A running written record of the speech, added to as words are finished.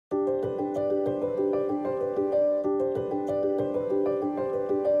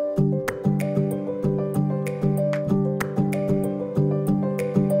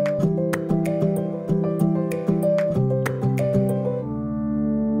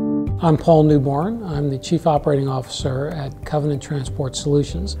I'm Paul Newborn. I'm the Chief Operating Officer at Covenant Transport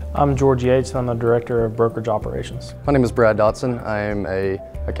Solutions. I'm George Yates, and I'm the Director of Brokerage Operations. My name is Brad Dotson. I am an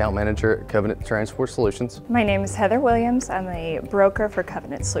Account Manager at Covenant Transport Solutions. My name is Heather Williams. I'm a broker for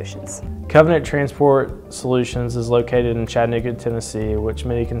Covenant Solutions. Covenant Transport Solutions is located in Chattanooga, Tennessee, which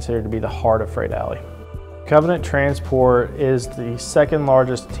many consider to be the heart of Freight Alley. Covenant Transport is the second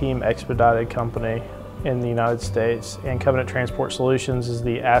largest team expedited company in the United States, and Covenant Transport Solutions is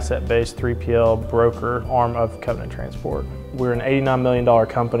the asset-based 3PL broker arm of Covenant Transport. We're an $89 million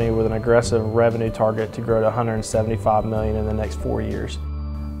company with an aggressive revenue target to grow to $175 million in the next 4 years.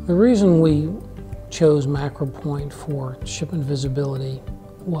 The reason we chose MacroPoint for shipment visibility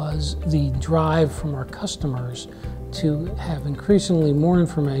was the drive from our customers to have increasingly more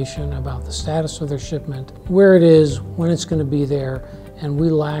information about the status of their shipment, where it is, when it's going to be there, and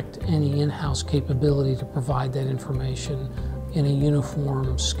we lacked any in-house capability to provide that information in a uniform,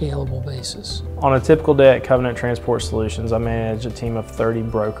 scalable basis. On a typical day at Covenant Transport Solutions, I manage a team of 30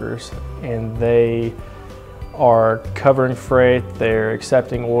 brokers, and they are covering freight, they're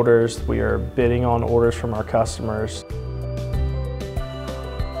accepting orders, we are bidding on orders from our customers.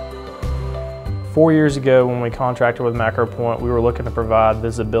 4 years ago, when we contracted with MacroPoint, we were looking to provide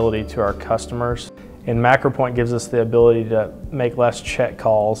visibility to our customers. And MacroPoint gives us the ability to make less check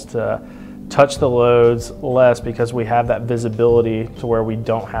calls, to touch the loads less, because we have that visibility to where we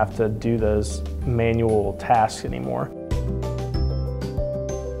don't have to do those manual tasks anymore.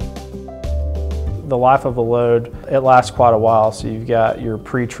 The life of a load, it lasts quite a while. So you've got your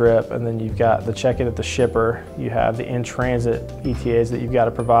pre-trip, and then you've got the check-in at the shipper, you have the in-transit ETAs that you've got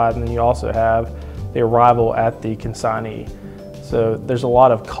to provide, and then you also have the arrival at the consignee. So there's a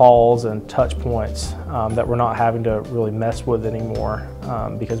lot of calls and touch points that we're not having to really mess with anymore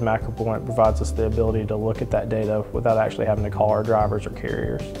because MacroPoint provides us the ability to look at that data without actually having to call our drivers or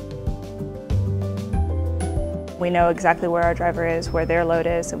carriers. We know exactly where our driver is, where their load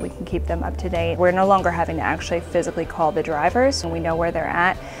is, and we can keep them up to date. We're no longer having to actually physically call the drivers, and we know where they're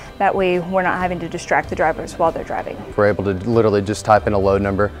at. That way we're not having to distract the drivers while they're driving. We're able to literally just type in a load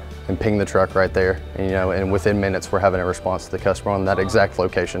number and ping the truck right there, and within minutes we're having a response to the customer on that exact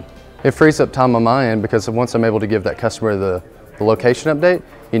location. It frees up time on my end, because once I'm able to give that customer the location update,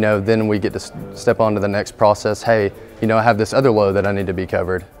 then we get to step on to the next process. Hey, I have this other load that I need to be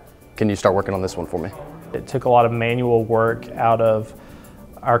covered. Can you start working on this one for me? It took a lot of manual work out of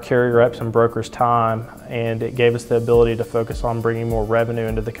our carrier reps and brokers' time, and it gave us the ability to focus on bringing more revenue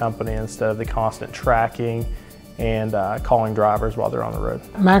into the company instead of the constant tracking and calling drivers while they're on the road.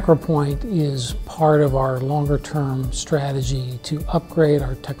 MacroPoint is part of our longer-term strategy to upgrade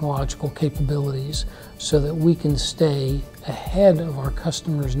our technological capabilities so that we can stay ahead of our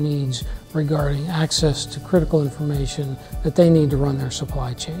customers' needs regarding access to critical information that they need to run their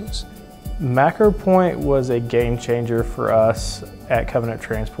supply chains. MacroPoint was a game changer for us at Covenant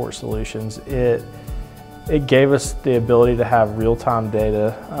Transport Solutions. It gave us the ability to have real-time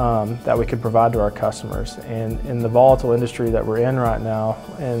data that we could provide to our customers. And in the volatile industry that we're in right now,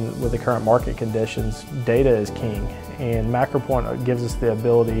 and with the current market conditions, data is king. And MacroPoint gives us the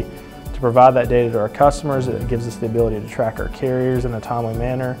ability to provide that data to our customers. It gives us the ability to track our carriers in a timely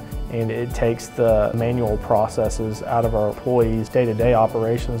manner, and it takes the manual processes out of our employees' day-to-day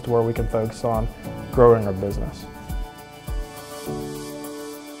operations to where we can focus on growing our business.